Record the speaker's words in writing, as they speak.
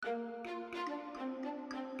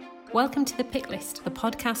Welcome to The Pick List, the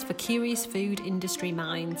podcast for curious food industry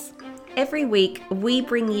minds. Every week, we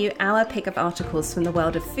bring you our pick of articles from the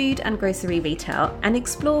world of food and grocery retail and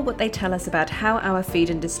explore what they tell us about how our food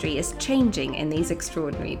industry is changing in these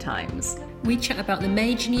extraordinary times. We chat about the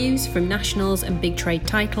major news from nationals and big trade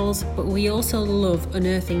titles, but we also love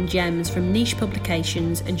unearthing gems from niche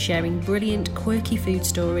publications and sharing brilliant, quirky food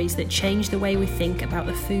stories that change the way we think about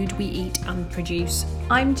the food we eat and produce.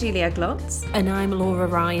 I'm Julia Glotz. And I'm Laura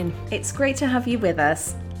Ryan. It's great to have you with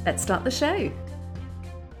us. Let's start the show.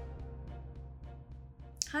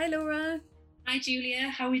 Hi, Laura. Hi, Julia.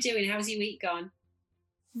 How are we doing? How's your week gone?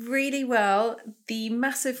 Really well. The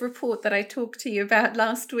massive report that I talked to you about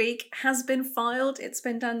last week has been filed. It's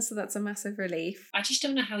been done, so that's a massive relief. I just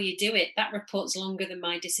don't know how you do it. That report's longer than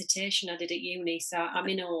my dissertation I did at uni, so I'm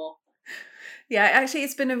in awe. Yeah, actually,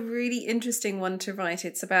 it's been a really interesting one to write.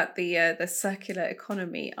 It's about the circular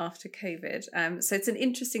economy after COVID. So it's an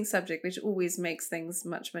interesting subject, which always makes things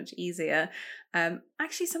much, much easier.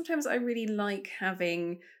 Actually, sometimes I really like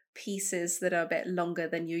having pieces that are a bit longer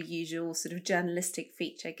than your usual sort of journalistic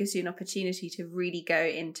feature. It gives you an opportunity to really go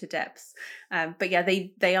into depth. But yeah,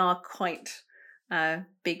 they are quite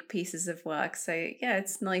big pieces of work. So yeah,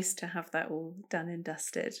 it's nice to have that all done and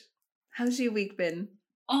dusted. How's your week been?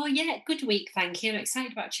 Oh yeah, good week, thank you. I'm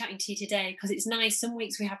excited about chatting to you today because it's nice. Some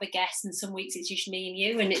weeks we have a guest and some weeks it's just me and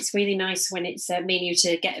you, and it's really nice when it's me and you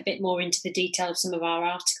to get a bit more into the detail of some of our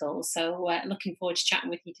articles. So looking forward to chatting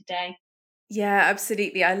with you today. Yeah,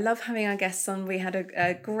 absolutely. I love having our guests on. We had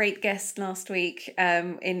a great guest last week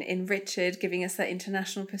in Richard, giving us that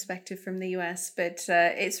international perspective from the US. But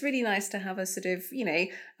it's really nice to have a sort of,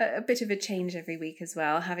 a bit of a change every week as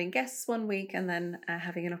well, having guests one week and then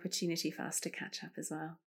having an opportunity for us to catch up as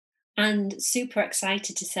well. And super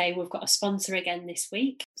excited to say we've got a sponsor again this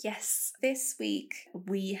week. Yes, this week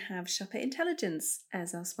we have Shopper Intelligence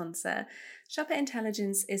as our sponsor. Shopper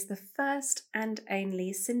Intelligence is the first and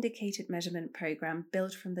only syndicated measurement program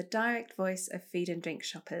built from the direct voice of food and drink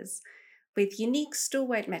shoppers, with unique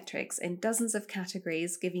store-wide metrics in dozens of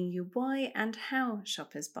categories giving you why and how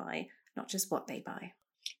shoppers buy, not just what they buy.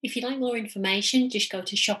 If you'd like more information, just go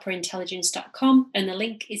to shopperintelligence.com and the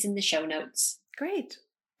link is in the show notes. Great.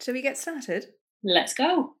 Shall we get started? Let's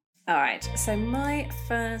go. All right, so my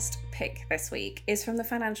first pick this week is from the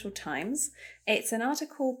Financial Times. It's an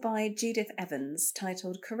article by Judith Evans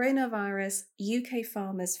titled Coronavirus, UK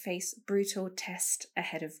Farmers Face Brutal Test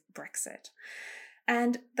Ahead of Brexit.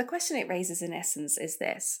 And the question it raises in essence is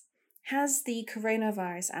this: has the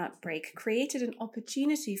coronavirus outbreak created an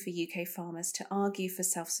opportunity for UK farmers to argue for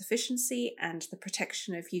self-sufficiency and the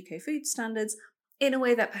protection of UK food standards in a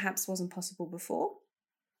way that perhaps wasn't possible before?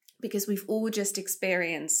 Because we've all just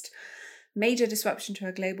experienced major disruption to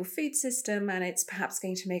our global food system, and it's perhaps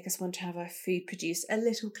going to make us want to have our food produced a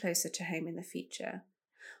little closer to home in the future.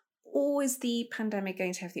 Or is the pandemic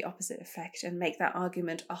going to have the opposite effect and make that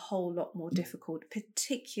argument a whole lot more difficult,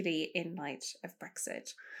 particularly in light of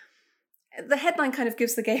Brexit? The headline kind of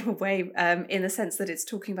gives the game away in the sense that it's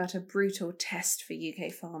talking about a brutal test for UK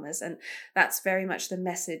farmers, and that's very much the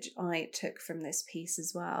message I took from this piece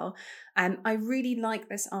as well. I really like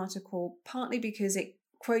this article, partly because it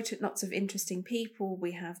quoted lots of interesting people.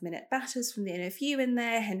 We have Minette Batters from the NFU in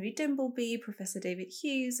there, Henry Dimbleby, Professor David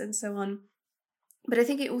Hughes, and so on. But I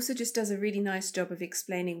think it also just does a really nice job of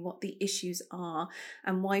explaining what the issues are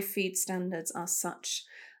and why food standards are such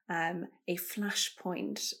a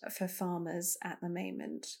flashpoint for farmers at the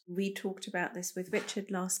moment. We talked about this with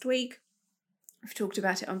Richard last week. We've talked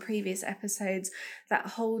about it on previous episodes, that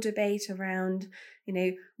whole debate around,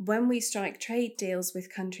 when we strike trade deals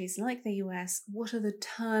with countries like the US, what are the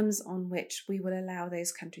terms on which we will allow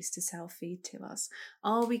those countries to sell food to us?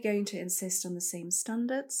 Are we going to insist on the same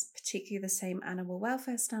standards, particularly the same animal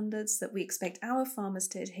welfare standards that we expect our farmers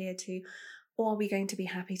to adhere to? Or are we going to be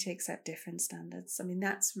happy to accept different standards? I mean,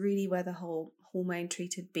 that's really where the whole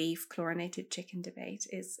hormone-treated beef, chlorinated chicken debate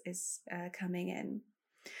is coming in.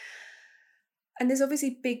 And there's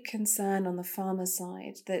obviously big concern on the farmer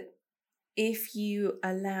side that if you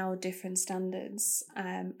allow different standards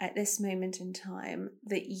at this moment in time,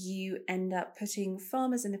 that you end up putting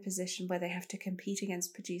farmers in a position where they have to compete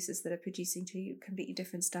against producers that are producing to completely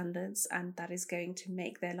different standards, and that is going to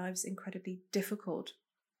make their lives incredibly difficult,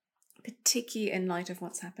 particularly in light of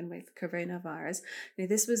what's happened with coronavirus.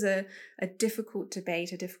 This was a difficult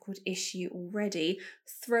debate, a difficult issue already.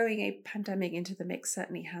 Throwing a pandemic into the mix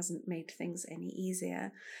certainly hasn't made things any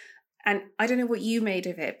easier. And I don't know what you made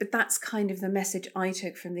of it, but that's kind of the message I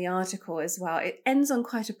took from the article as well. It ends on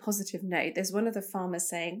quite a positive note. There's one of the farmers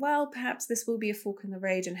saying, well, perhaps this will be a fork in the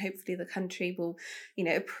road and hopefully the country will,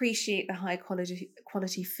 appreciate the high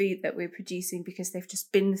quality food that we're producing because they've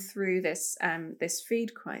just been through this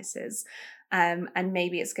food crisis. And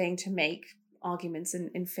maybe it's going to make arguments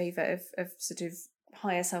in favour of sort of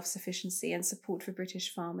higher self-sufficiency and support for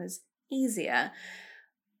British farmers easier.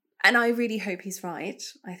 And I really hope he's right.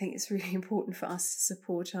 I think it's really important for us to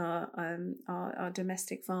support our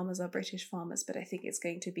domestic farmers, our British farmers. But I think it's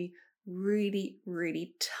going to be really,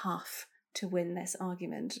 really tough to win this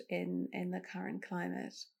argument in the current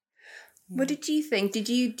climate. Yeah. What did you think?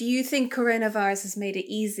 Do you think coronavirus has made it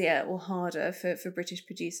easier or harder for British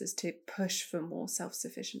producers to push for more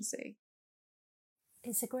self-sufficiency?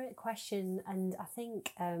 It's a great question, and I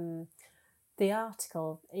think the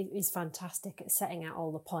article is fantastic at setting out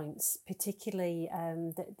all the points, particularly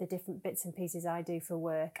the different bits and pieces I do for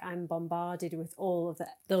work. I'm bombarded with all of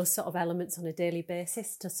those sort of elements on a daily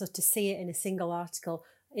basis. So to see it in a single article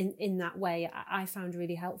in that way, I found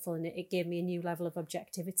really helpful, and it gave me a new level of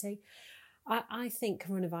objectivity. I think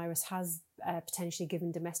coronavirus has potentially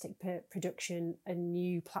given domestic production a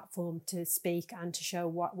new platform to speak and to show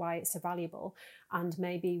why it's so valuable. And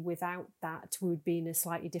maybe without that, we would be in a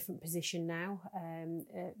slightly different position now,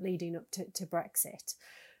 leading up to Brexit.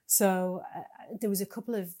 So there was a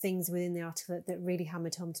couple of things within the article that really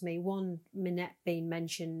hammered home to me. One, Minette being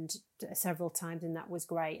mentioned several times, and that was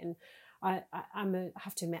great. And I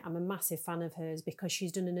have to admit, I'm a massive fan of hers because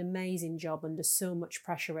she's done an amazing job under so much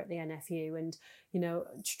pressure at the NFU, and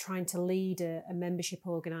trying to lead a membership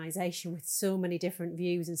organisation with so many different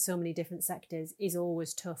views and so many different sectors is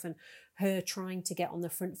always tough. And her trying to get on the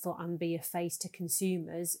front foot and be a face to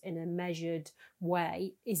consumers in a measured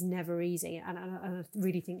way is never easy. And I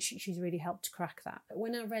really think she's really helped to crack that. But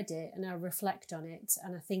when I read it and I reflect on it,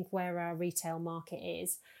 and I think where our retail market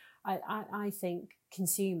is, I think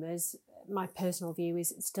consumers, my personal view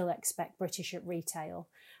is still expect British at retail,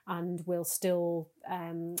 and will still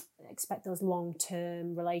expect those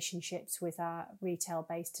long-term relationships with our retail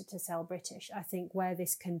base to sell British. I think where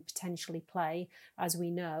this can potentially play, as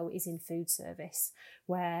we know, is in food service,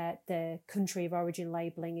 where the country of origin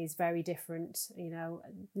labelling is very different,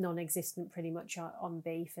 non-existent pretty much on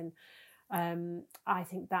beef. And I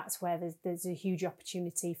think that's where there's a huge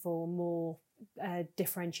opportunity for more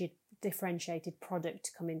differentiated product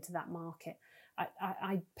to come into that market.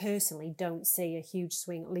 I personally don't see a huge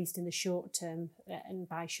swing, at least in the short term, and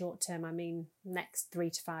by short term I mean next 3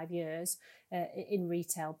 to 5 years in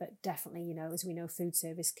retail, but definitely, as we know, food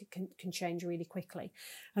service can change really quickly.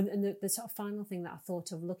 And the sort of final thing that I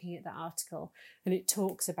thought of looking at that article, and it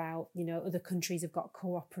talks about, other countries have got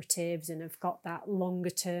cooperatives and have got that longer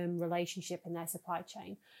term relationship in their supply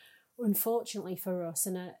chain. Unfortunately for us,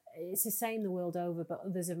 and it's the same the world over, but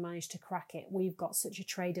others have managed to crack it, we've got such a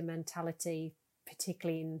trader mentality,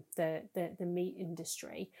 particularly in the meat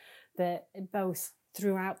industry, that both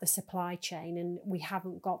throughout the supply chain, and we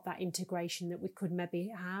haven't got that integration that we could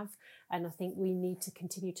maybe have. And I think we need to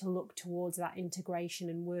continue to look towards that integration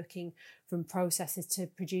and working from processors to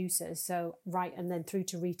producers, and then through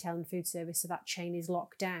to retail and food service, so that chain is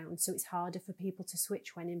locked down, so it's harder for people to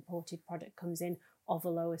switch when imported product comes in of a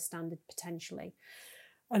lower standard potentially.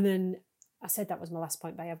 And then I said that was my last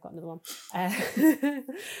point, but I've got another one.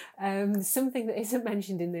 Something that isn't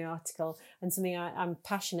mentioned in the article, and something I'm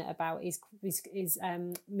passionate about, is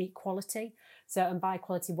meat quality. So, and by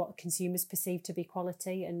quality, what consumers perceive to be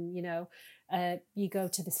quality. And you go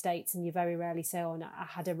to the States and you very rarely say, "Oh, no, I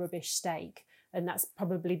had a rubbish steak." And that's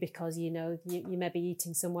probably because, you may be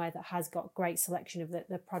eating somewhere that has got great selection of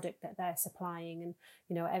the product that they're supplying. And,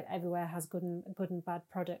 everywhere has good and bad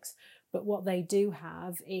products. But what they do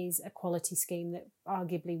have is a quality scheme that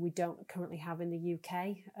arguably we don't currently have in the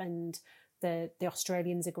UK. And the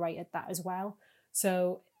Australians are great at that as well.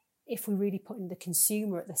 So if we're really putting the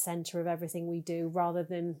consumer at the centre of everything we do rather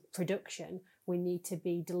than production, we need to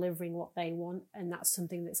be delivering what they want. And that's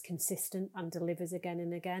something that's consistent and delivers again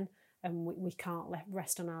and again. And we can't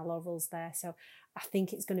rest on our laurels there. So I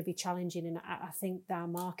think it's going to be challenging, and I think our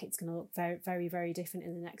market's going to look very, very, very different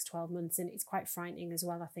in the next 12 months. And it's quite frightening as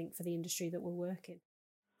well, I think, for the industry that we're working.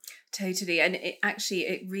 Totally. And it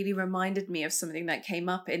really reminded me of something that came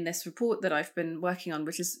up in this report that I've been working on,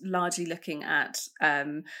 which is largely looking at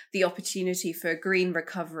the opportunity for green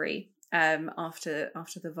recovery after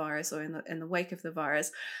the virus, or in the wake of the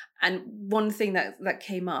virus. And one thing that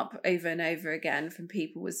came up over and over again from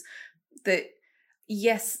people was that,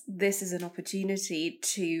 yes, this is an opportunity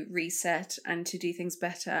to reset and to do things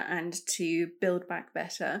better and to build back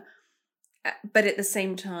better. But at the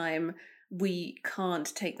same time, we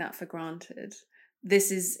can't take that for granted.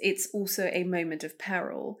 It's also a moment of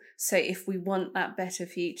peril. So if we want that better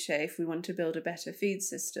future, if we want to build a better food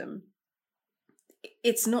system,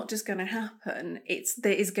 it's not just going to happen.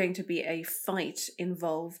 There is going to be a fight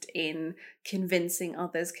involved in convincing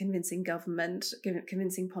others, convincing government,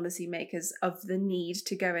 convincing policymakers of the need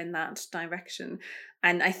to go in that direction.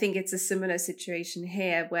 And I think it's a similar situation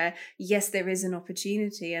here where, yes, there is an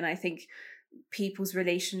opportunity. And I think people's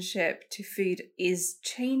relationship to food is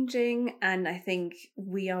changing, and I think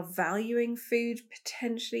we are valuing food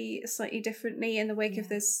potentially slightly differently in the wake of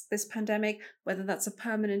this pandemic. Whether that's a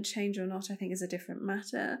permanent change or not, I think is a different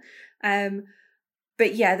matter.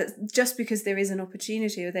 But yeah, that just because there is an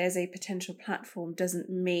opportunity or there's a potential platform doesn't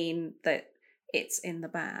mean that it's in the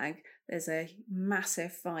bag. There's a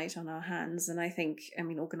massive fight on our hands, and I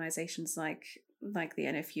mean organizations like the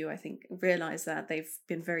NFU, I think, realize that they've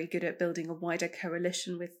been very good at building a wider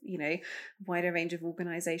coalition with, a wider range of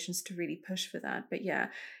organizations to really push for that. But yeah,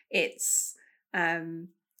 it's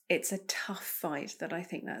a tough fight that I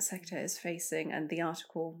think that sector is facing, and the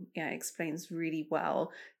article explains really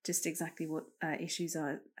well just exactly what issues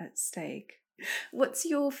are at stake. What's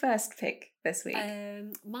your first pick this week?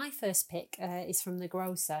 My first pick is from The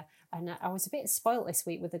Grocer, and I was a bit spoilt this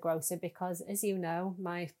week with The Grocer because, as you know,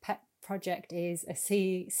 my pet project is a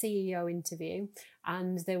CEO interview,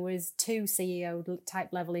 and there was 2 CEO type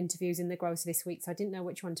level interviews in The Grocer this week, so I didn't know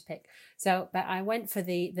which one to pick. But I went for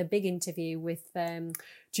the big interview with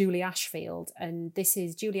Julie Ashfield, and this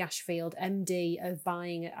is Julie Ashfield, MD of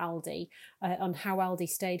Buying at Aldi, on how Aldi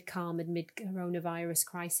stayed calm amid coronavirus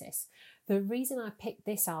crisis. The reason I picked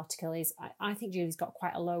this article is I think Julie's got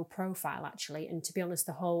quite a low profile, actually, and to be honest,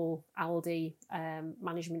 the whole Aldi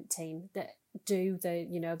management team that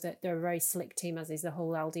they're a very slick team, as is the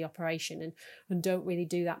whole Aldi operation, and don't really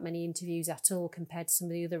do that many interviews at all compared to some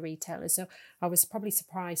of the other retailers. So I was probably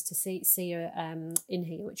surprised to see her in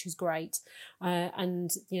here, which was great.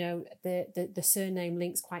 And the surname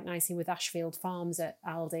links quite nicely with Ashfield Farms at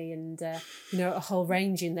Aldi, and a whole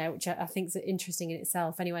range in there, which I think is interesting in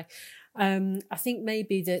itself. Anyway. I think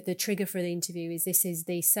maybe the trigger for the interview is this is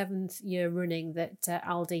the 7th year running that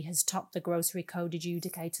Aldi has topped the Grocery Code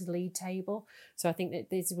Adjudicator league table. So I think that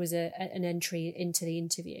this was an entry into the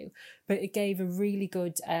interview, but it gave a really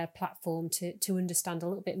good platform to understand a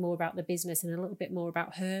little bit more about the business and a little bit more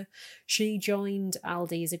about her. She joined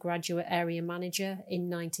Aldi as a graduate area manager in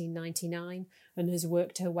 1999 and has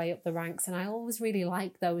worked her way up the ranks. And I always really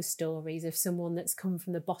like those stories of someone that's come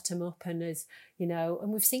from the bottom up and has, and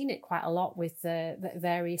we've seen it quite a lot with the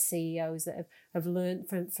various CEOs that have learned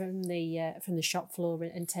from the shop floor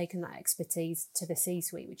and taken that expertise to the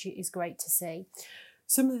C-suite, which is great to see.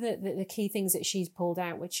 Some of the key things that she's pulled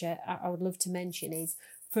out, which I would love to mention, is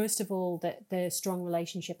first of all, that the strong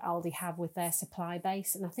relationship Aldi have with their supply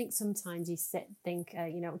base. And I think sometimes you think,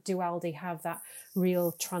 do Aldi have that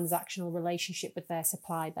real transactional relationship with their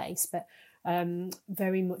supply base? But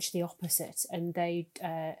very much the opposite. And they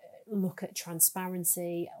look at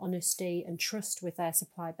transparency, honesty and trust with their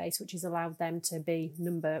supply base, which has allowed them to be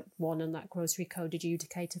number 1 on that Grocery Code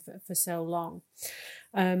Adjudicator for so long.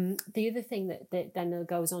 The other thing that then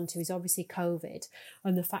goes on to is obviously COVID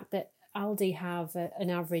and the fact that Aldi have an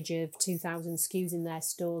average of 2,000 SKUs in their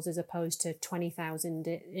stores as opposed to 20,000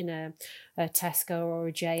 in a Tesco or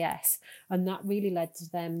a JS. And that really led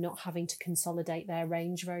to them not having to consolidate their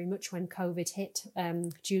range very much when COVID hit.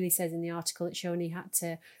 Julie says in the article that she only had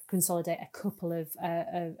to consolidate a couple of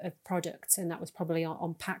products, and that was probably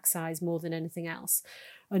on pack size more than anything else.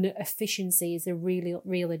 And efficiency is a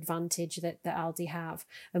real advantage that Aldi have.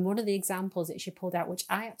 And one of the examples that she pulled out, which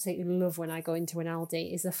I absolutely love when I go into an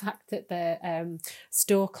Aldi, is the fact that their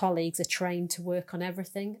store colleagues are trained to work on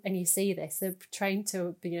everything. And you see this, they're trained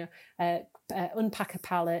to unpack a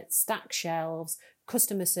pallet, stack shelves,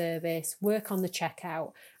 customer service, work on the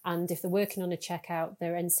checkout. And if they're working on a checkout,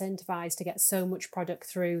 they're incentivized to get so much product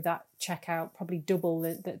through that checkout, probably double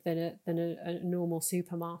than a normal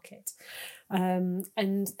supermarket.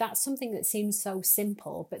 And that's something that seems so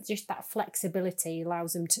simple, but just that flexibility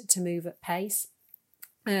allows them to move at pace.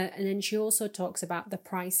 And then she also talks about the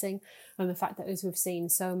pricing and the fact that, as we've seen,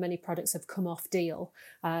 so many products have come off deal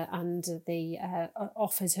and the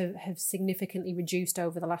offers have significantly reduced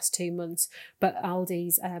over the last 2 months. But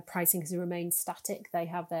Aldi's pricing has remained static. They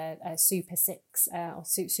have their Super 6 or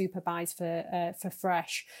Super buys for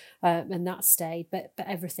fresh, and that stayed. But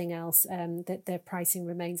everything else, that their pricing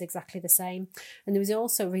remains exactly the same. And there was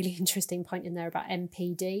also a really interesting point in there about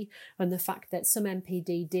MPD and the fact that some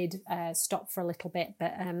MPD did stop for a little bit, but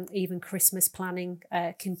even Christmas planning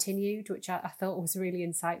continued, which I thought was really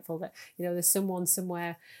insightful. That, you know, there's someone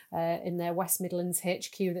somewhere in their West Midlands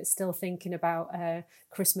HQ that's still thinking about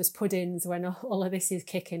Christmas puddings when all of this is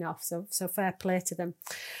kicking off. So fair play to them.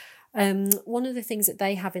 One of the things that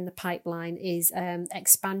they have in the pipeline is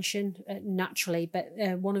expansion naturally, but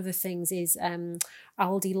one of the things is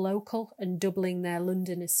Aldi Local and doubling their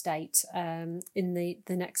London estate in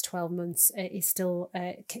the next 12 months is still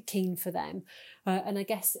keen for them. And I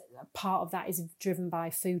guess part of that is driven by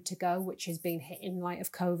food to go, which has been hit in light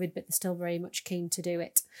of COVID, but they're still very much keen to do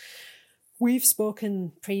it. We've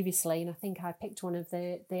spoken previously, and I think I picked one of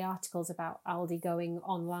the articles about Aldi going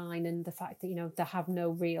online and the fact that, you know, they have no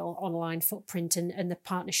real online footprint, and the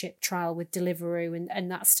partnership trial with Deliveroo, and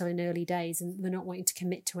that's still in early days, and they're not wanting to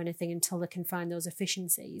commit to anything until they can find those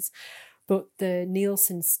efficiencies. But the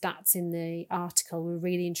Nielsen stats in the article were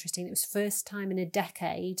really interesting. It was first time in a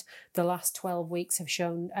decade, the last 12 weeks have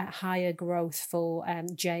shown higher growth for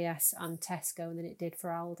JS and Tesco than it did for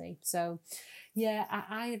Aldi. So yeah,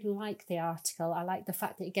 I like the article. I like the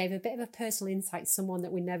fact that it gave a bit of a personal insight, someone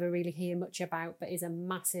that we never really hear much about, but is a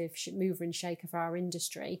massive mover and shaker for our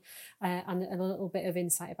industry, and a little bit of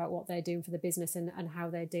insight about what they're doing for the business and how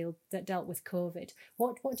they dealt with COVID.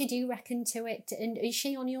 What did you reckon to it? And is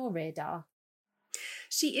she on your radar?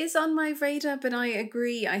 She is on my radar, but I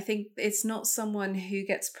agree. I think it's not someone who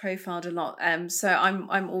gets profiled a lot. So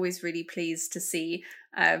I'm always really pleased to see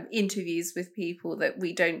interviews with people that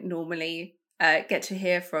we don't normally get to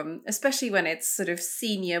hear from, especially when it's sort of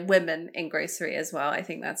senior women in grocery as well. I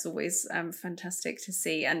think that's always fantastic to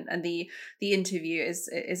see. And the interview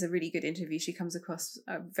is a really good interview. She comes across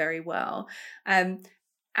very well.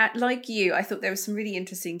 Like you, I thought there was some really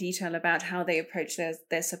interesting detail about how they approach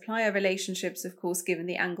their supplier relationships, of course, given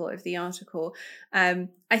the angle of the article.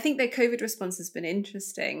 I think their COVID response has been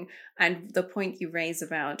interesting. And the point you raise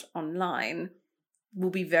about online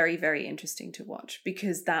will be very, very interesting to watch,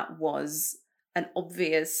 because that was an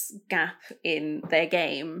obvious gap in their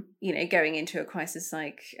game, you know, going into a crisis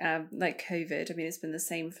like COVID. I mean, it's been the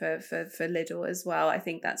same for Lidl as well. I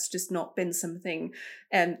think that's just not been something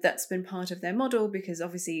that's been part of their model, because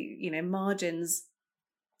obviously, you know, margins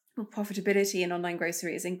or profitability in online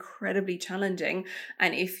grocery is incredibly challenging.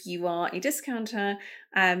 And if you are a discounter,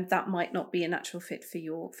 that might not be a natural fit for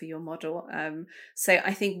your model. So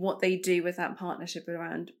I think what they do with that partnership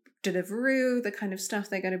around Deliveroo, the kind of stuff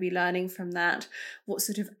they're going to be learning from that, what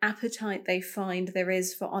sort of appetite they find there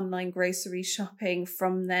is for online grocery shopping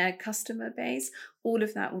from their customer base, all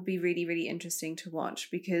of that will be really, really interesting to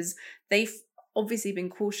watch, because they've obviously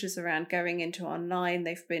been cautious around going into online.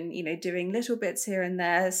 They've been, you know, doing little bits here and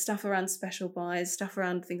there, stuff around special buys, stuff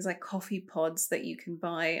around things like coffee pods that you can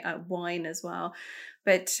buy, wine as well.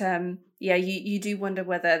 But yeah, you do wonder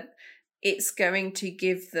whether it's going to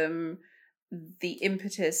give them the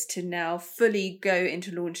impetus to now fully go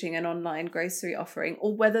into launching an online grocery offering,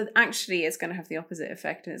 or whether actually it's going to have the opposite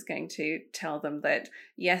effect and it's going to tell them that,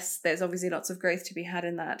 yes, there's obviously lots of growth to be had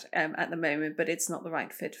in that at the moment, but it's not the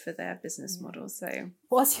right fit for their business model. So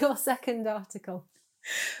what's your second article?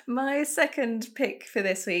 My second pick for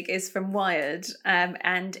this week is from Wired,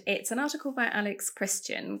 and it's an article by Alex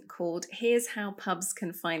Christian called "Here's How Pubs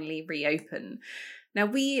Can Finally Reopen." Now,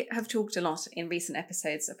 we have talked a lot in recent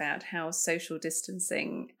episodes about how social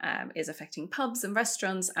distancing is affecting pubs and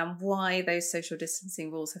restaurants, and why those social distancing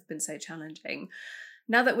rules have been so challenging.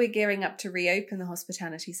 Now that we're gearing up to reopen the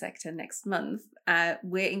hospitality sector next month,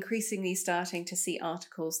 we're increasingly starting to see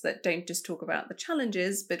articles that don't just talk about the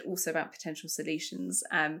challenges, but also about potential solutions.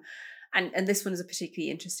 And this one is a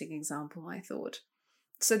particularly interesting example, I thought.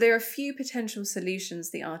 So there are a few potential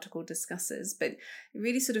solutions the article discusses, but it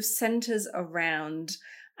really sort of centers around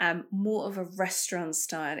more of a restaurant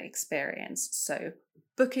style experience. So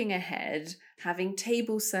booking ahead, having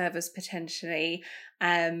table service potentially,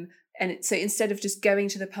 and so instead of just going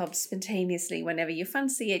to the pub spontaneously whenever you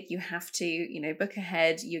fancy it, you have to, you know, book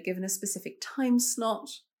ahead. You're given a specific time slot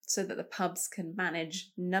so that the pubs can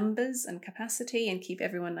manage numbers and capacity and keep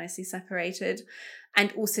everyone nicely separated,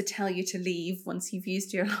 and also tell you to leave once you've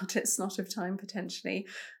used your allotted slot of time potentially.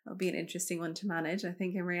 That'll be an interesting one to manage, I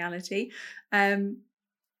think, in reality. And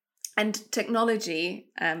technology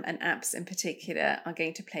and apps in particular are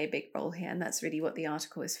going to play a big role here, and that's really what the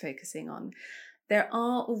article is focusing on. There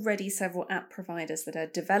are already several app providers that are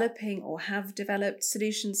developing or have developed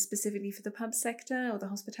solutions specifically for the pub sector or the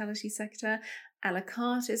hospitality sector. A la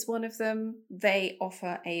carte is one of them. They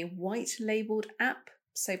offer a white labeled app,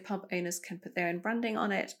 so pub owners can put their own branding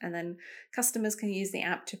on it, and then customers can use the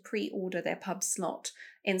app to pre-order their pub slot.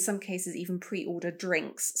 In some cases, even pre-order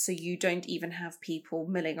drinks, so you don't even have people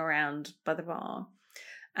milling around by the bar.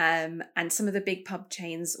 And some of the big pub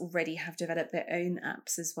chains already have developed their own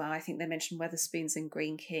apps as well. I think they mentioned Wetherspoons and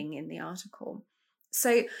Green King in the article.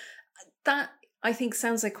 So that, I think,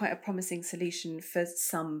 sounds like quite a promising solution for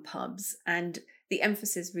some pubs, and the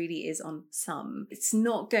emphasis really is on some. It's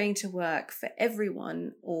not going to work for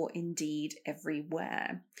everyone or indeed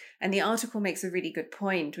everywhere. And the article makes a really good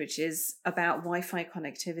point, which is about Wi-Fi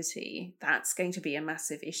connectivity. That's going to be a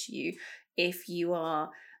massive issue. If you are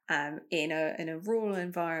in a rural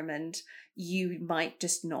environment, you might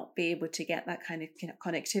just not be able to get that kind of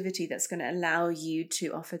connectivity that's going to allow you to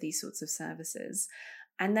offer these sorts of services.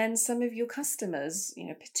 And then some of your customers,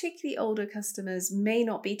 particularly older customers, may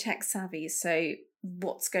not be tech savvy. So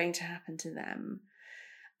what's going to happen to them?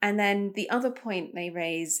 And then the other point they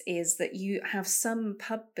raise is that you have some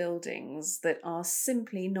pub buildings that are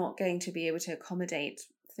simply not going to be able to accommodate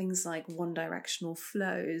things like one-directional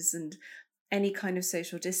flows and any kind of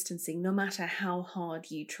social distancing, no matter how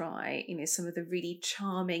hard you try. Some of the really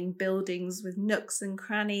charming buildings with nooks and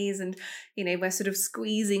crannies and, we're sort of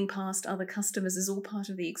squeezing past other customers is all part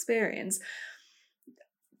of the experience.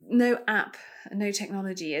 No app, no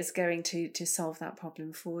technology is going to solve that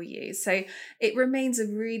problem for you. So it remains a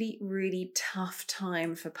really, really tough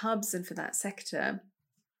time for pubs and for that sector.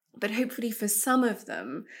 But hopefully for some of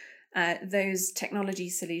them, those technology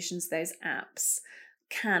solutions, those apps,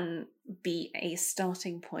 can be a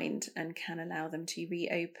starting point and can allow them to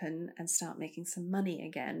reopen and start making some money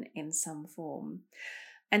again in some form.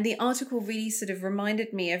 And the article really sort of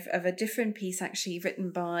reminded me of a different piece actually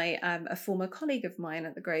written by a former colleague of mine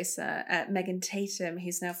at the grocer, Megan Tatum,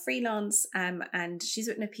 who's now freelance, and she's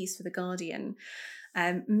written a piece for The Guardian.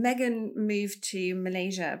 Megan moved to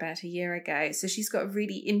Malaysia about a year ago, so she's got a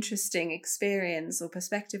really interesting experience or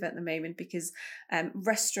perspective at the moment because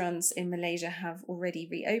restaurants in Malaysia have already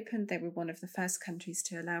reopened. They were one of the first countries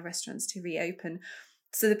to allow restaurants to reopen.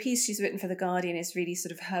 So the piece she's written for The Guardian is really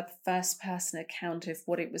sort of her first-person account of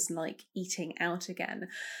what it was like eating out again.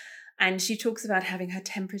 And she talks about having her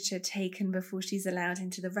temperature taken before she's allowed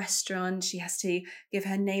into the restaurant. She has to give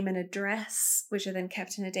her name and address, which are then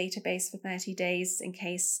kept in a database for 30 days in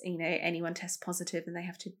case, anyone tests positive and they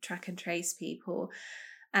have to track and trace people.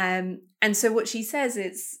 And so what she says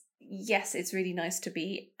is, yes, it's really nice to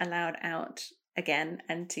be allowed out again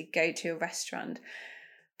and to go to a restaurant,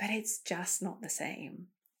 but it's just not the same.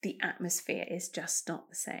 The atmosphere is just not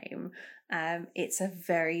the same. It's a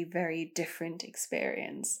very, very different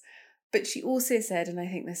experience. But she also said, and I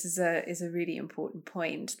think this is a really important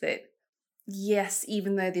point, that yes,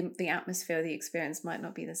 even though the atmosphere, the experience might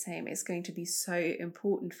not be the same, it's going to be so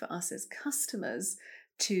important for us as customers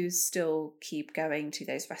to still keep going to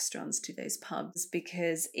those restaurants, to those pubs,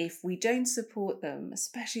 because if we don't support them,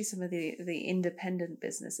 especially some of the independent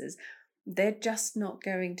businesses, they're just not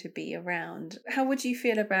going to be around. How would you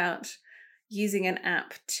feel about using an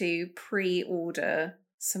app to pre-order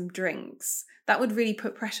some drinks? That would really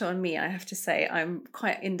put pressure on me, I have to say. I'm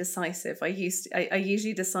quite indecisive. I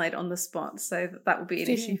usually decide on the spot, so that would be an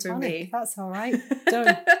issue for me. That's all right.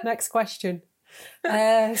 Done. Next question. So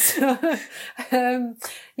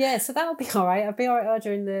that'll be all right. I'll be all right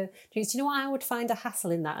ordering the drinks. Do you know what I would find a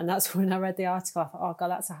hassle in that? And that's when I read the article, I thought, oh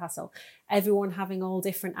God, that's a hassle. Everyone having all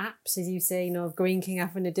different apps, as you say, Green King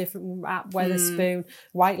having a different app, Wetherspoon,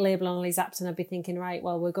 white label on all these apps, and I'd be thinking, right,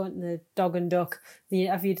 well, we're going to the Dog and Duck.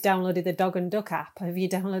 Have you downloaded the Dog and Duck app? Have you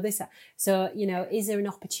downloaded this app? So, is there an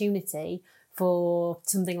opportunity for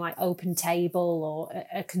something like Open Table or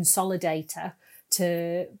a consolidator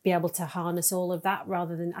to be able to harness all of that,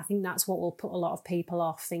 rather than, I think that's what will put a lot of people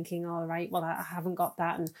off, thinking, all right, well, I haven't got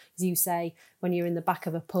that. And as you say, when you're in the back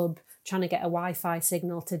of a pub trying to get a Wi-Fi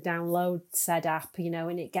signal to download said app,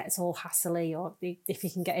 and it gets all hassly, or if you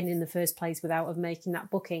can get in the first place without making that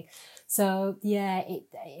booking. So yeah,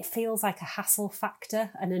 it feels like a hassle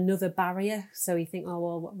factor and another barrier. So you think, oh,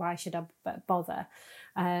 well, why should I bother?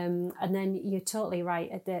 And then you're totally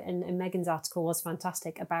right. And Megan's article was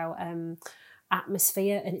fantastic about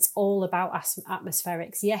atmosphere, and it's all about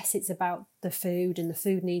atmospherics. Yes, it's about the food, and the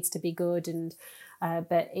food needs to be good, and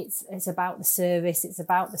but it's about the service, it's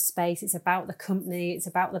about the space, it's about the company, it's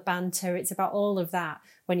about the banter, it's about all of that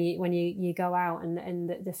when you go out, and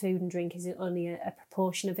the food and drink is only a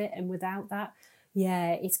proportion of it. And without that,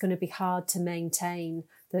 yeah, it's going to be hard to maintain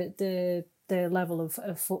the the level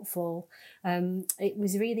of footfall. It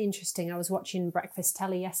was really interesting. I was watching Breakfast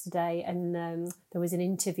Telly yesterday, and there was an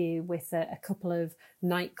interview with a couple of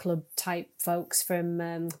nightclub type folks from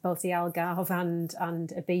both the Algarve and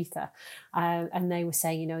Ibiza, and they were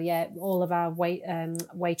saying, all of our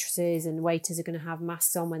waitresses and waiters are going to have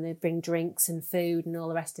masks on when they bring drinks and food and all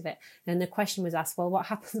the rest of it. And the question was asked, well, what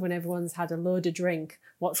happens when everyone's had a load of drink?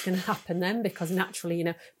 What's going to happen then? Because naturally,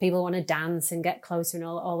 people want to dance and get closer and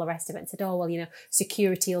all the rest of it. And said, oh, well,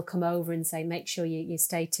 security will come over and say, make sure you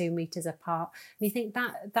stay 2 meters apart. And you think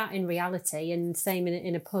that in reality, and same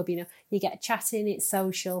in a pub, you get chatting, it's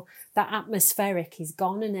social, that atmospheric is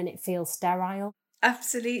gone, and then it feels sterile.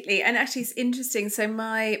 Absolutely. And actually it's interesting. So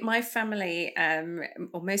my family,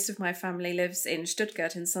 or most of my family, lives in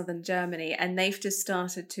Stuttgart in southern Germany, and they've just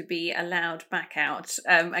started to be allowed back out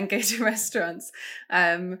and go to restaurants.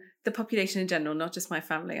 The population in general, not just my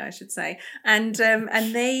family, I should say. And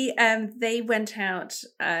they went out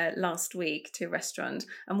last week to a restaurant.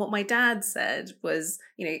 And what my dad said was,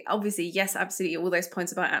 obviously, yes, absolutely, all those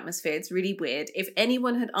points about atmosphere, it's really weird. If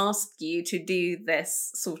anyone had asked you to do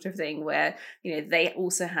this sort of thing where, they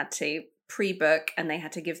also had to pre-book and they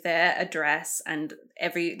had to give their address, and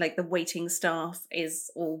the waiting staff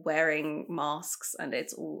is all wearing masks, and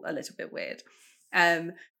it's all a little bit weird.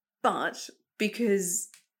 But because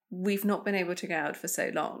we've not been able to go out for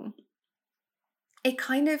so long,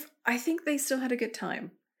 I think they still had a good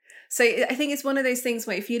time. So I think it's one of those things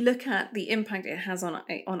where if you look at the impact it has on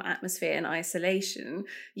atmosphere and isolation,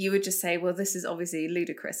 you would just say, well, this is obviously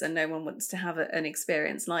ludicrous and no one wants to have an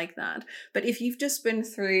experience like that. But if you've just been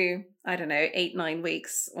through, 8-9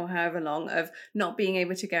 weeks or however long of not being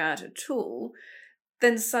able to go out at all,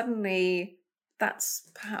 then suddenly that's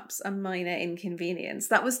perhaps a minor inconvenience.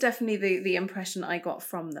 That was definitely the impression I got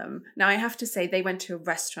from them. Now, I have to say they went to a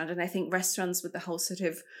restaurant, and I think restaurants with the whole sort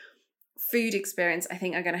of food experience, I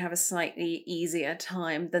think, are going to have a slightly easier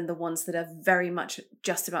time than the ones that are very much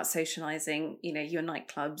just about socializing, your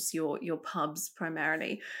nightclubs, your pubs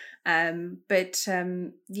primarily. I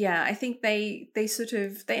think they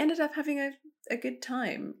ended up having a good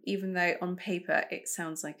time, even though on paper it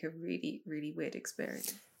sounds like a really, really weird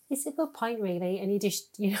experience. It's a good point, really, and you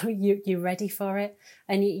just, you're ready for it.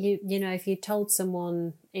 And you if you told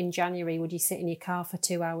someone in January, would you sit in your car for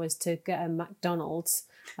 2 hours to get a McDonald's?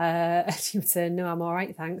 You would say, no, I'm all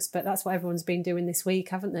right, thanks. But that's what everyone's been doing this week,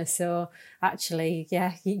 haven't they? So actually,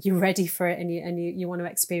 yeah, you're ready for it, and you want to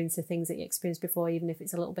experience the things that you experienced before, even if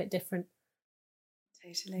it's a little bit different.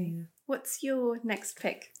 Totally. Yeah. What's your next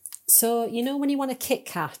pick? So when you want a Kit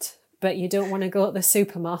Kat, but you don't want to go to the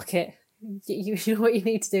supermarket, you know what you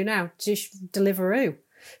need to do now? Just Deliveroo.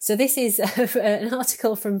 So this is an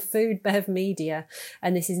article from Food Bev Media,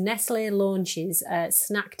 and this is Nestlé launches a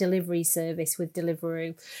snack delivery service with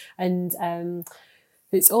Deliveroo, and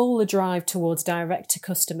it's all the drive towards direct to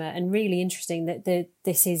customer, and really interesting that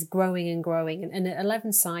this is growing and growing. And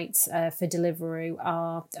 11 sites for Deliveroo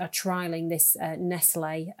are trialling this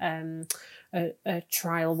Nestlé a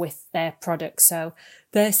trial with their products. So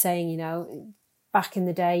they're saying, back in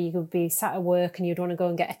the day, you could be sat at work and you'd want to go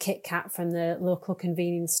and get a Kit Kat from the local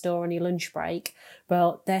convenience store on your lunch break.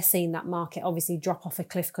 Well, they're seeing that market obviously drop off a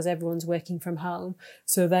cliff because everyone's working from home.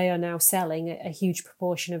 So they are now selling a huge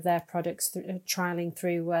proportion of their products, trialling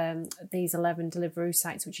through these 11 Deliveroo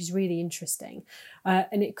sites, which is really interesting.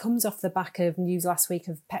 And it comes off the back of news last week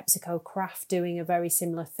of PepsiCo Kraft doing a very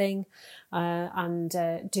similar thing and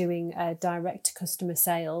doing direct-to-customer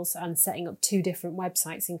sales and setting up 2 different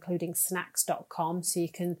websites, including snacks.com, so you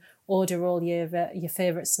can order all your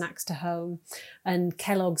favourite snacks to home, and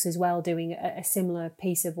Kellogg's as well doing a similar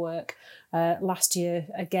piece of work last year,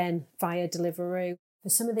 again via Deliveroo. For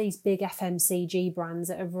some of these big FMCG brands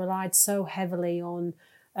that have relied so heavily on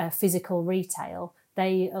physical retail,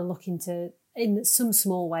 they are looking to, in some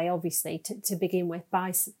small way, obviously, to begin with,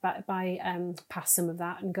 bypass some of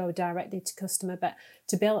that and go directly to customer. But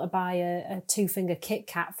to be able to buy a 2-finger Kit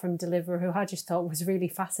Kat from Deliveroo, I just thought was really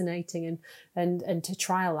fascinating, and to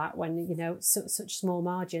trial that when such small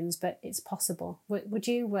margins, but it's possible. Would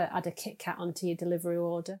you add a Kit Kat onto your Deliveroo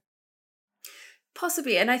order?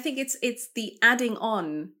 Possibly, and I think it's the adding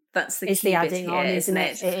on that's the key. It's the adding bit here, on, isn't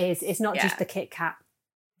it? It is. It's not just the Kit Kat.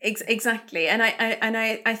 Exactly. And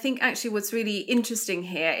I think actually what's really interesting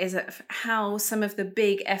here is how some of the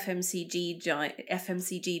big FMCG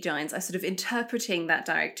giants are sort of interpreting that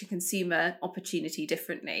direct to consumer opportunity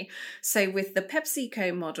differently. So with the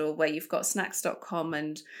PepsiCo model, where you've got snacks.com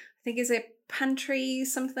and I think, is it Pantry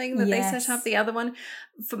something that they set up, the other one?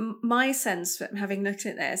 From my sense, from having looked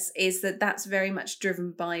at this, is that that's very much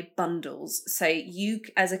driven by bundles. So you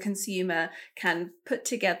as a consumer can put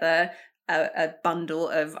together a bundle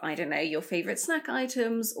of, I don't know, your favorite snack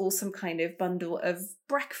items or some kind of bundle of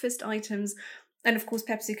breakfast items. And of course,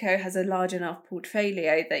 PepsiCo has a large enough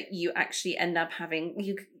portfolio that you actually end up having,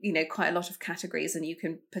 you know, quite a lot of categories, and you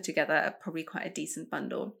can put together probably quite a decent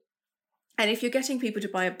bundle. And if you're getting people to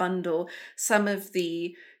buy a bundle, some of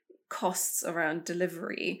the costs around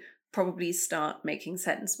delivery probably start making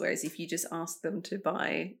sense. Whereas if you just ask them to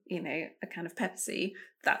buy, you know, a can of Pepsi,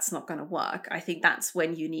 that's not going to work. I think that's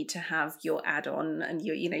when you need to have your add-on and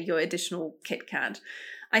your, you know, your additional Kit Kat.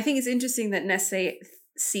 I think it's interesting that Nestlé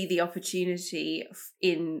see the opportunity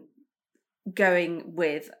in going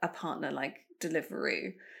with a partner like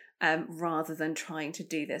Deliveroo, rather than trying to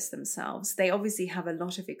do this themselves. They obviously have a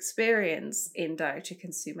lot of experience in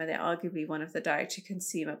direct-to-consumer. They're arguably one of the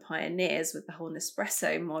direct-to-consumer pioneers with the whole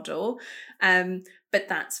Nespresso model. But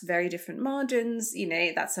that's very different margins. You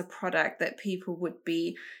know, that's a product that people would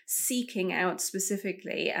be seeking out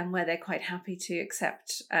specifically, and where they're quite happy to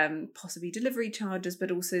accept possibly delivery charges,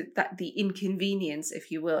 but also that the inconvenience,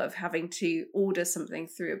 if you will, of having to order something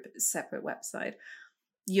through a separate website.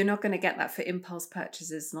 You're not going to get that for impulse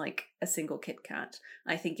purchases like a single Kit Kat.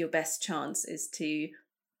 I think your best chance is to,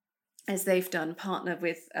 as they've done, partner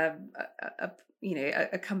with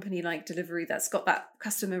a company like Deliveroo that's got that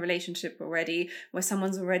customer relationship already, where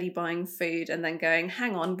someone's already buying food and then going,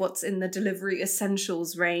 hang on, what's in the Deliveroo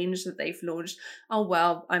Essentials range that they've launched? Oh,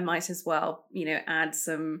 well, I might as well, you know, add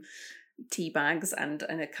some tea bags and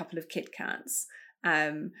a couple of Kit Kats.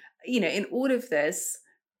 You know, in all of this,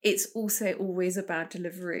 it's also always about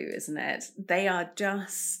Deliveroo, isn't it? They are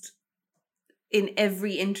just in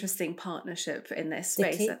every interesting partnership in this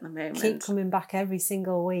space at the moment. Keep coming back every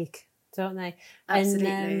single week, don't they? Absolutely.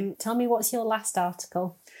 And tell me, what's your last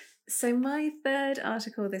article? So my third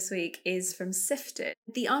article this week is from Sifted.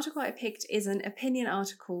 The article I picked is an opinion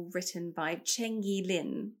article written by Cheng-Yi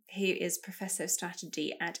Lin, who is Professor of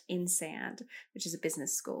Strategy at INSEAD, which is a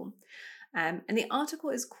business school. And the article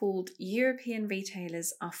is called European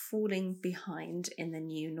Retailers Are Falling Behind in the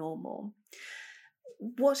New Normal.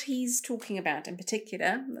 What he's talking about in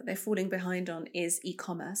particular that they're falling behind on is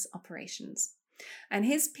e-commerce operations. And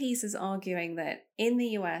his piece is arguing that in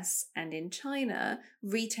the US and in China,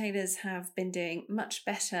 retailers have been doing much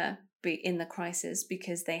better in the crisis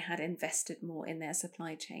because they had invested more in their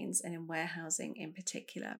supply chains and in warehousing in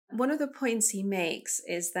particular. One of the points he makes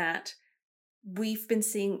is that we've been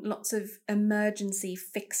seeing lots of emergency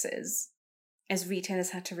fixes as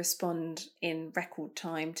retailers had to respond in record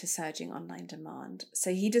time to surging online demand.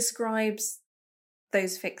 So he describes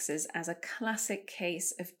those fixes as a classic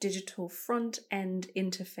case of digital front-end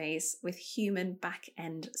interface with human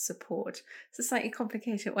back-end support. It's a slightly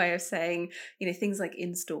complicated way of saying, you know, things like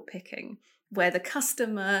in-store picking, where the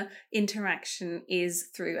customer interaction is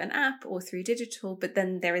through an app or through digital, but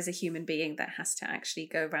then there is a human being that has to actually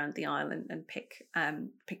go around the aisle and pick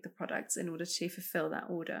the products in order to fulfill that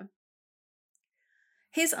order.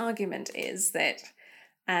 His argument is that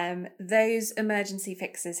those emergency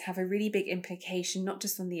fixes have a really big implication, not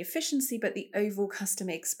just on the efficiency, but the overall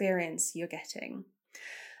customer experience you're getting.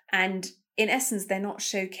 And in essence, they're not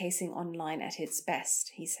showcasing online at its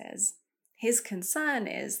best, he says. His concern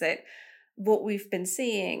is that what we've been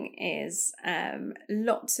seeing is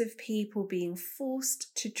lots of people being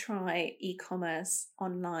forced to try e-commerce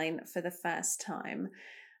online for the first time,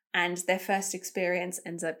 and their first experience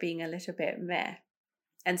ends up being a little bit meh.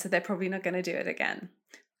 And so they're probably not going to do it again.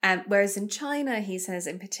 Whereas in China, he says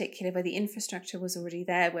in particular, where the infrastructure was already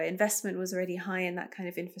there, where investment was already high in that kind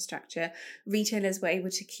of infrastructure, retailers were able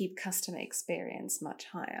to keep customer experience much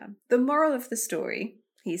higher. The moral of the story,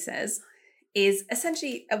 he says, is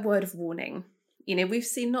essentially a word of warning. You know, we've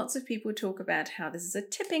seen lots of people talk about how this is a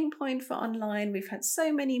tipping point for online. We've had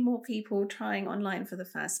so many more people trying online for the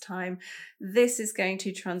first time. This is going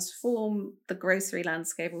to transform the grocery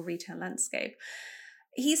landscape or retail landscape.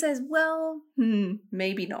 He says, well,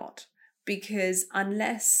 maybe not, because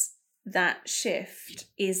unless that shift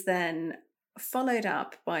is then followed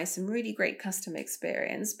up by some really great customer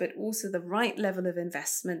experience, but also the right level of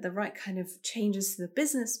investment, the right kind of changes to the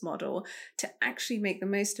business model to actually make the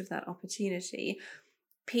most of that opportunity,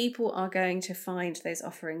 people are going to find those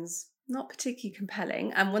offerings not particularly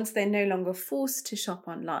compelling. And once they're no longer forced to shop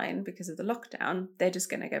online because of the lockdown, they're just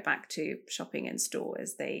going to go back to shopping in store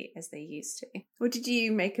as they used to. What did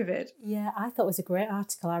you make of it? Yeah, I thought it was a great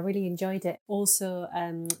article. I really enjoyed it. Also,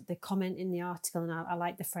 the comment in the article, and I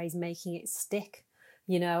like the phrase "making it stick."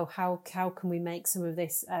 how can we make some of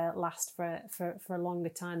this last for a longer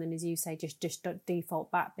time than, as you say, just don't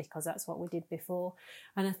default back because that's what we did before.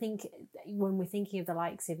 And I think when we're thinking of the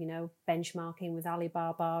likes of benchmarking with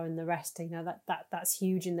Alibaba and the rest, that's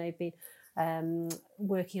huge, and they've been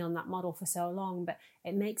working on that model for so long. But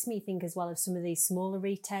it makes me think as well of some of these smaller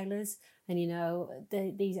retailers, and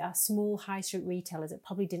these are small high street retailers that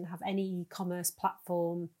probably didn't have any e-commerce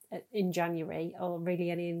platform in January, or really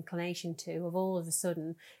any inclination to, have all of a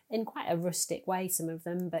sudden, in quite a rustic way, some of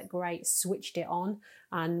them, but great, switched it on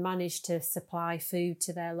and managed to supply food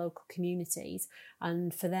to their local communities.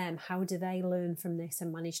 And for them, how do they learn from this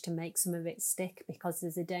and manage to make some of it stick? Because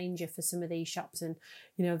there's a danger for some of these shops and,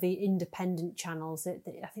 the independent channels. I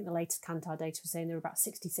think the latest Kantar data was saying they're about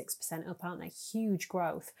 66% up, aren't they? Huge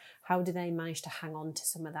growth. How do they manage to hang on to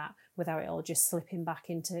some of that without it all just slipping back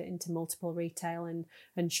into multiple retail and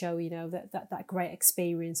show, that great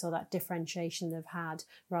experience or that differentiation they've had,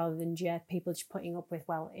 rather than people just putting up with,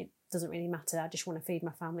 well, it doesn't really matter, I just want to feed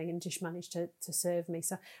my family and just manage to serve me.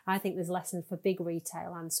 So I think there's lessons for big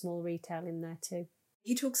retail and small retail in there too.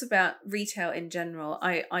 He talks about retail in general.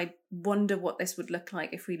 I wonder what this would look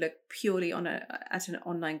like if we look purely at an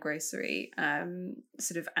online grocery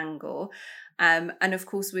sort of angle. And of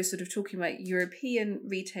course, we're sort of talking about European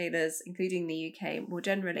retailers, including the UK more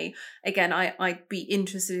generally. Again, I'd be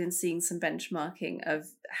interested in seeing some benchmarking of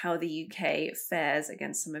how the UK fares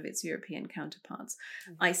against some of its European counterparts.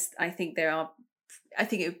 I think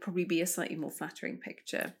it would probably be a slightly more flattering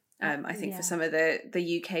picture. I think for some of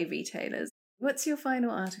the UK retailers. What's your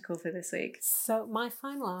final article for this week? So my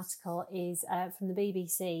final article is from the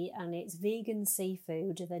BBC, and it's vegan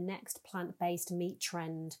seafood, the next plant-based meat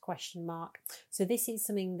trend, ? So this is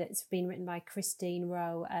something that's been written by Christine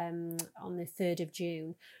Rowe on the 3rd of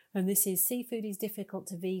June. And this is, seafood is difficult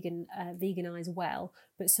to veganise well,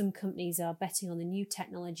 but some companies are betting on the new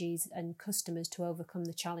technologies and customers to overcome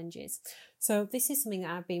the challenges. So this is something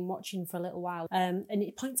that I've been watching for a little while, and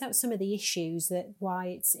it points out some of the issues that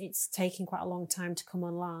why it's taking quite a long time to come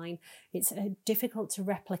online. It's difficult to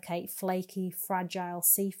replicate flaky, fragile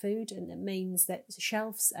seafood, and it means that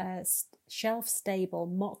shelf-stable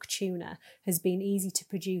mock tuna has been easy to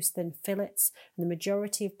produce than fillets, and the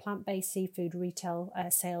majority of plant-based seafood retail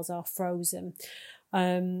sales are frozen.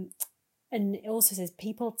 And it also says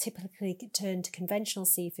people typically turn to conventional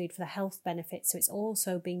seafood for the health benefits, so it's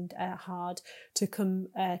also been hard to come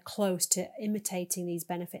close to imitating these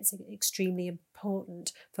benefits. Extremely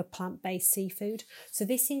important for plant-based seafood. So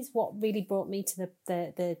this is what really brought me to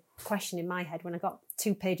the question in my head when I got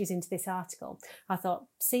 2 pages into this article. I thought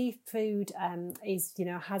seafood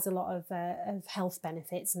has a lot of health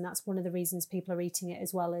benefits, and that's one of the reasons people are eating it,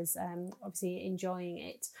 as well as obviously enjoying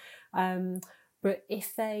it. But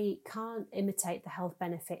if they can't imitate the health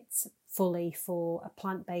benefits fully for a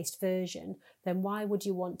plant-based version, then why would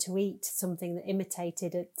you want to eat something that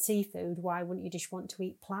imitated a seafood? Why wouldn't you just want to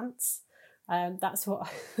eat plants? That's what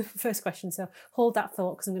first question. So hold that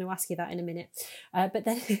thought, because I'm going to ask you that in a minute. But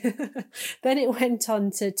then, then it went on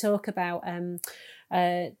to talk about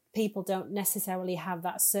people don't necessarily have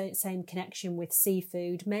that same connection with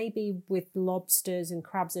seafood. Maybe with lobsters and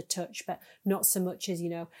crabs a touch, but not so much as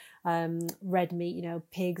red meat.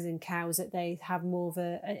 Pigs and cows, that they have more of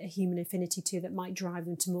a human affinity to, that might drive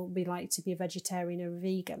them to be a vegetarian or a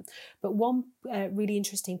vegan. But one really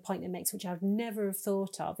interesting point it makes, which I've never have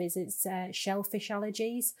thought of, is it's shellfish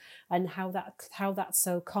allergies, and how that's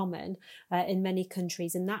so common in many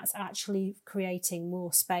countries, and that's actually creating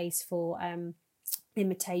more space for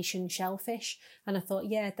imitation shellfish. And I thought,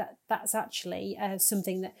 that's actually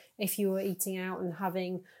something that if you were eating out and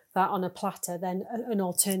having that on a platter, then an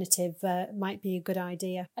alternative might be a good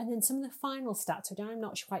idea. And then some of the final stats, which I'm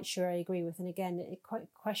not quite sure I agree with, and again, it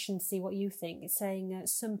question to see what you think. It's saying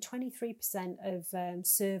some 23% of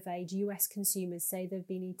surveyed US consumers say they've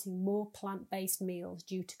been eating more plant-based meals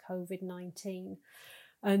due to COVID-19.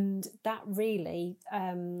 And that really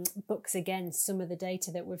books against some of the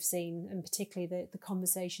data that we've seen, and particularly the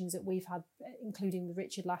conversations that we've had, including with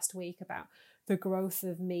Richard last week, about the growth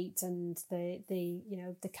of meat and the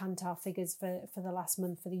Kantar figures for the last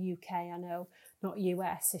month for the UK. I know, not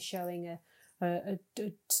US, are showing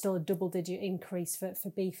still a double-digit increase for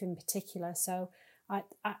beef in particular. So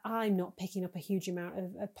I'm not picking up a huge amount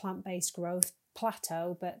of plant-based growth,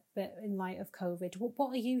 plateau, but in light of COVID.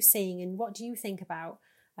 What are you seeing, and what do you think about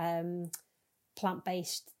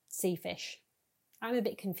plant-based sea fish? I'm a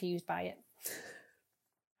bit confused by it.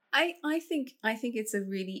 I think it's a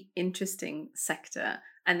really interesting sector,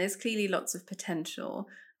 and there's clearly lots of potential.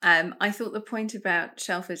 I thought the point about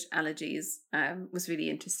shellfish allergies was really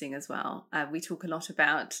interesting as well. We talk a lot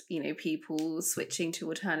about, people switching to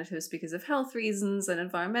alternatives because of health reasons and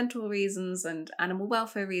environmental reasons and animal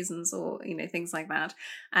welfare reasons, or things like that.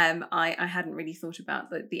 I hadn't really thought about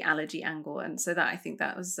the allergy angle, and so that I think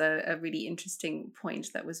that was a really interesting point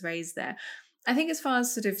that was raised there. I think as far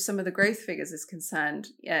as sort of some of the growth figures are concerned,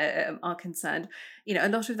 a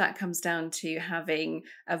lot of that comes down to having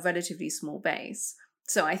a relatively small base.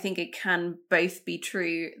 So I think it can both be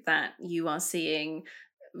true that you are seeing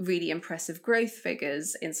really impressive growth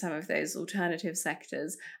figures in some of those alternative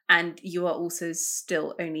sectors, and you are also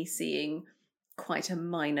still only seeing quite a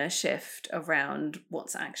minor shift around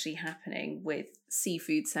what's actually happening with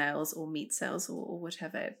seafood sales or meat sales or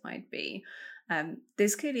whatever it might be.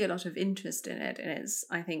 There's clearly a lot of interest in it, and it's,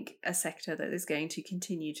 I think, a sector that is going to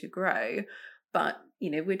continue to grow. But,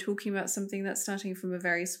 we're talking about something that's starting from a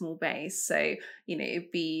very small base. So,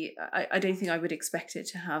 I don't think I would expect it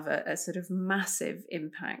to have a sort of massive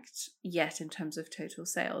impact yet in terms of total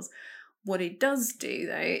sales. What it does do,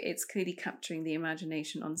 though, it's clearly capturing the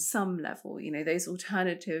imagination on some level. Those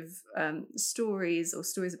alternative stories, or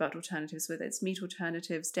stories about alternatives, whether it's meat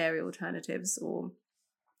alternatives, dairy alternatives, or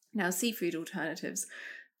now seafood alternatives,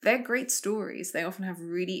 they're great stories. They often have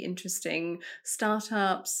really interesting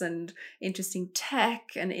startups and interesting tech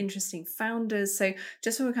and interesting founders. So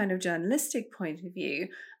just from a kind of journalistic point of view,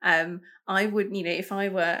 I would, if I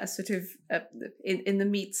were a sort of in the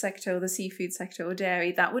meat sector or the seafood sector or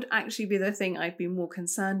dairy, that would actually be the thing I'd be more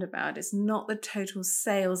concerned about. It's not the total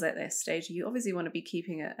sales at this stage. You obviously want to be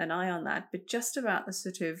keeping an eye on that, but just about the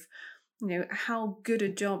sort of how good a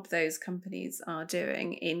job those companies are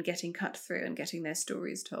doing in getting cut through and getting their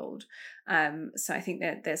stories told. So I think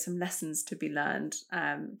that there's some lessons to be learned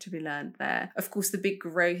there. Of course, the big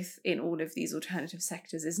growth in all of these alternative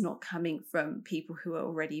sectors is not coming from people who are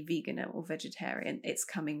already vegan or vegetarian. It's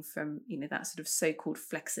coming from, that sort of so-called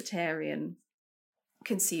flexitarian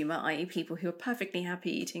consumer, i.e. people who are perfectly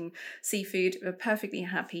happy eating seafood, are perfectly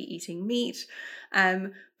happy eating meat,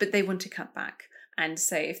 but they want to cut back. And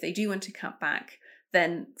so if they do want to cut back,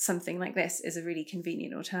 then something like this is a really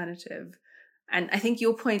convenient alternative. And I think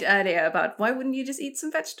your point earlier about why wouldn't you just eat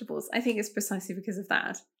some vegetables? I think it's precisely because of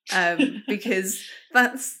that. Because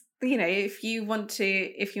that's, if you want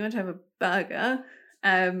to have a burger,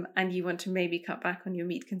 and you want to maybe cut back on your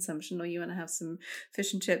meat consumption, or you want to have some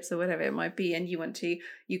fish and chips or whatever it might be, and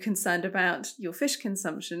you're concerned about your fish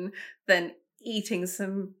consumption, then eating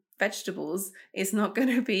some vegetables is not going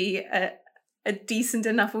to be a decent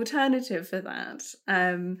enough alternative for that.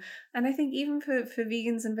 And I think even for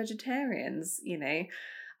vegans and vegetarians,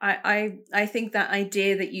 I think that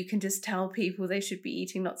idea that you can just tell people they should be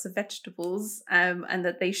eating lots of vegetables, and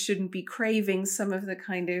that they shouldn't be craving some of the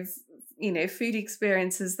kind of food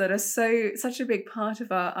experiences that are such a big part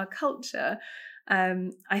of our culture.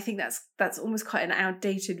 I think that's almost quite an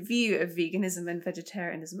outdated view of veganism and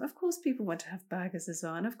vegetarianism. Of course, people want to have burgers as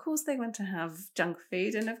well, and of course they want to have junk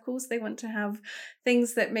food, and of course they want to have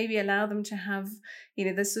things that maybe allow them to have,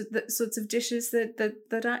 the sorts of dishes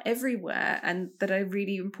that are everywhere and that are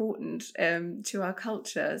really important to our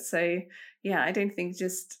culture. So yeah, I don't think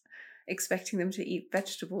just expecting them to eat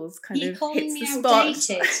vegetables kind of hits the spot.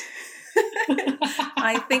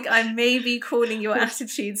 I think I may be calling your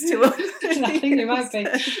attitudes to I think it might be.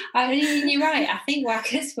 You're right. I think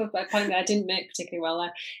a point that I didn't make particularly well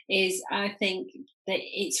there is I think that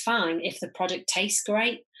it's fine if the product tastes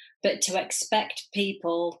great, but to expect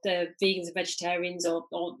people, the vegans and vegetarians or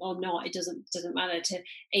not, it doesn't matter, to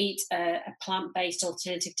eat a plant-based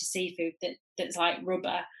alternative to seafood that's like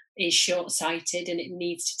rubber is short-sighted, and it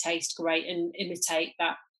needs to taste great and imitate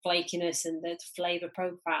that flakiness and the flavour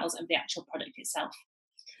profiles of the actual product itself.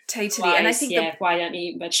 Totally. And I think why don't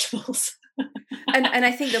you eat vegetables? and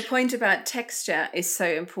I think the point about texture is so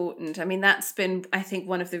important. I mean, that's been, I think,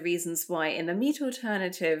 one of the reasons why in the meat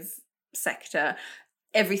alternative sector,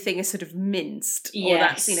 everything is sort of minced. Yes. Or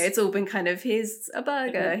that's, it's all been kind of, here's a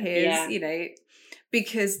burger, here's,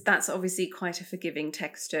 because that's obviously quite a forgiving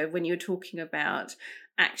texture when you're talking about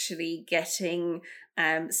actually getting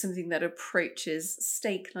something that approaches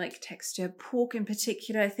steak-like texture. Pork in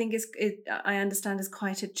particular, I think I understand is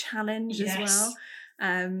quite a challenge as well.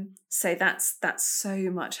 So that's so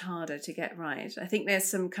much harder to get right. I think there's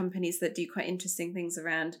some companies that do quite interesting things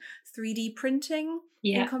around 3D printing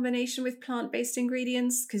in combination with plant-based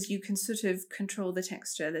ingredients, because you can sort of control the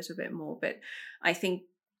texture a little bit more. But I think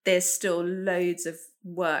there's still loads of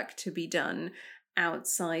work to be done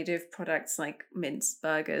outside of products like minced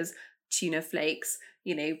burgers tuna flakes,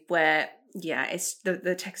 where it's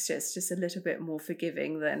the texture is just a little bit more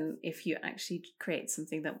forgiving than if you actually create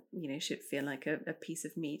something that should feel like a piece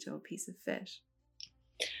of meat or a piece of fish.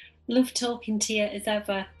 Love talking to you as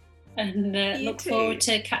ever, and look forward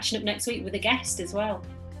to catching up next week with a guest as well.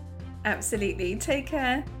 Absolutely. Take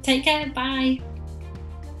care. Bye.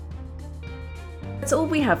 That's all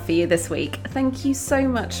we have for you this week. Thank you so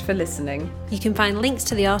much for listening. You can find links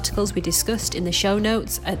to the articles we discussed in the show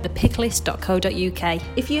notes at thepicklist.co.uk.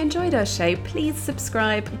 If you enjoyed our show, please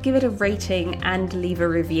subscribe, give it a rating and leave a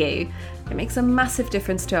review. It makes a massive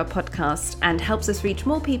difference to our podcast and helps us reach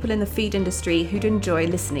more people in the food industry who'd enjoy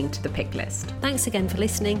listening to The Pick List. Thanks again for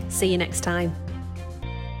listening. See you next time.